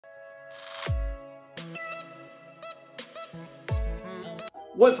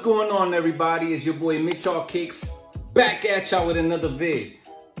What's going on, everybody? It's your boy Mitch.r.kicks back at y'all with another vid.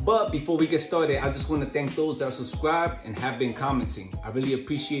 But before we get started, I just want to thank those that are subscribed and have been commenting. I really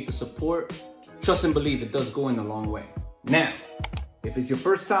appreciate the support. Trust and believe it does go in a long way. Now, if it's your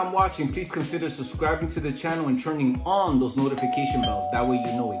first time watching, please consider subscribing to the channel and turning on those notification bells. That way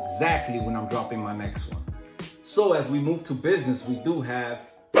you know exactly when I'm dropping my next one. So as we move to business, we do have,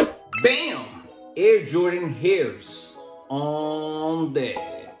 BAM! Air Jordan Hares on deck.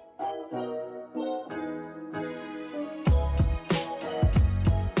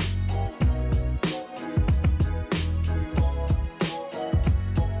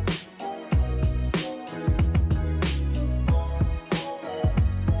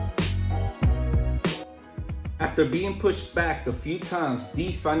 After being pushed back a few times,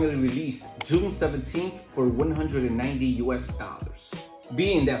 these finally released June 17th for $190 US.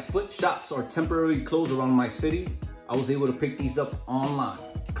 Being that foot shops are temporarily closed around my city, I was able to pick these up online,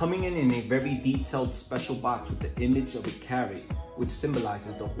 coming in a very detailed special box with the image of a carrot, which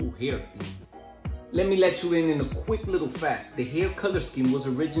symbolizes the whole hair theme. Let me let you in a quick little fact. The hair color scheme was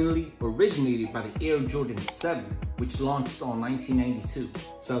originated by the Air Jordan 7, which launched on 1992.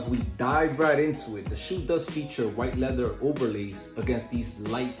 So as we dive right into it, the shoe does feature white leather overlays against these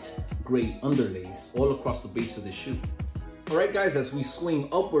light gray underlays all across the base of the shoe. Alright guys, as we swing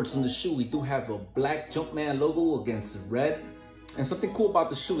upwards on the shoe, we do have a black Jumpman logo against red. And something cool about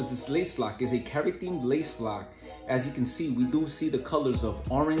the shoe is this lace lock is a carrot themed lace lock. As you can see, we do see the colors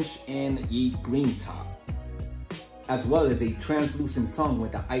of orange and a green top, as well as a translucent tongue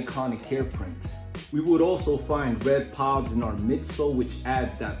with the iconic hair print. We would also find red pods in our midsole, which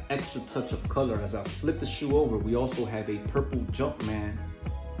adds that extra touch of color. As I flip the shoe over, we also have a purple Jumpman,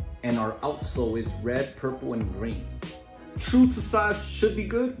 and our outsole is red, purple, and green. True to size should be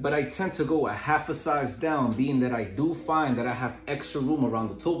good, but I tend to go a half a size down, being that I do find that I have extra room around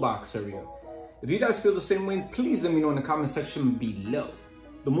the toe box area. If you guys feel the same way, please let me know in the comment section below.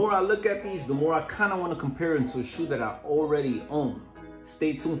 The more I look at these, the more I kind of want to compare them to a shoe that I already own.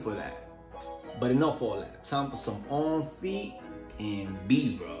 Stay tuned for that. But enough of all that. Time for some on feet and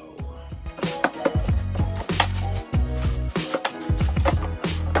B-roll.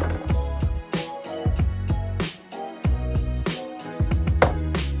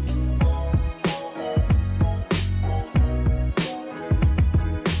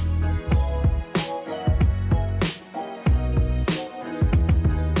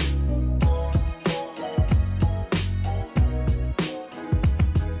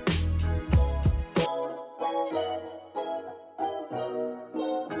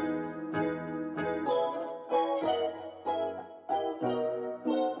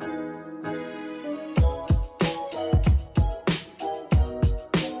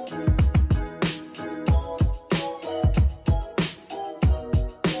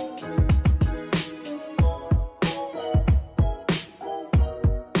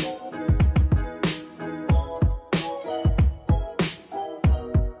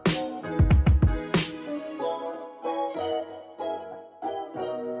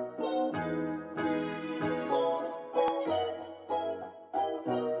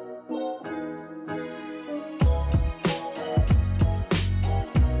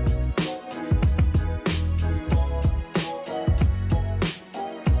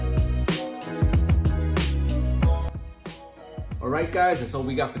 Alright guys, that's all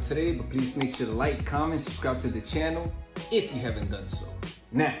we got for today, but please make sure to like, comment, subscribe to the channel if you haven't done so.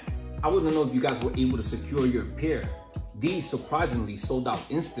 Now, I want to know if you guys were able to secure your pair. These surprisingly sold out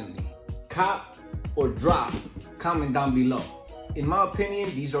instantly. Cop or drop? Comment down below. In my opinion,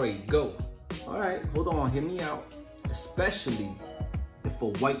 these are a go. Alright, hold on, hear me out. Especially if a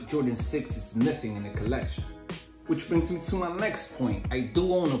white Jordan 6 is missing in the collection. Which brings me to my next point. I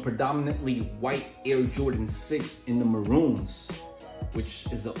do own a predominantly white Air Jordan 6 in the maroons, which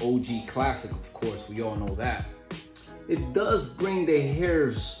is an OG classic, of course, we all know that. It does bring the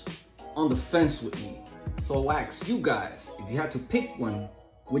hairs on the fence with me. So I'll ask you guys, if you had to pick one,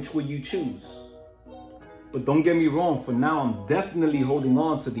 which would you choose? But don't get me wrong, for now I'm definitely holding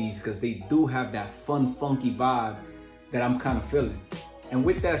on to these because they do have that fun, funky vibe that I'm kind of feeling. And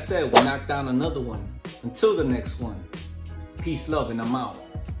with that said, we knocked down another one. Until the next one, peace, love, and I'm out.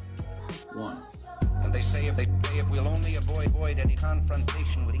 One. And they say if we'll only avoid any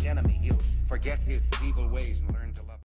confrontation with the enemy, he'll forget his evil ways and learn to love.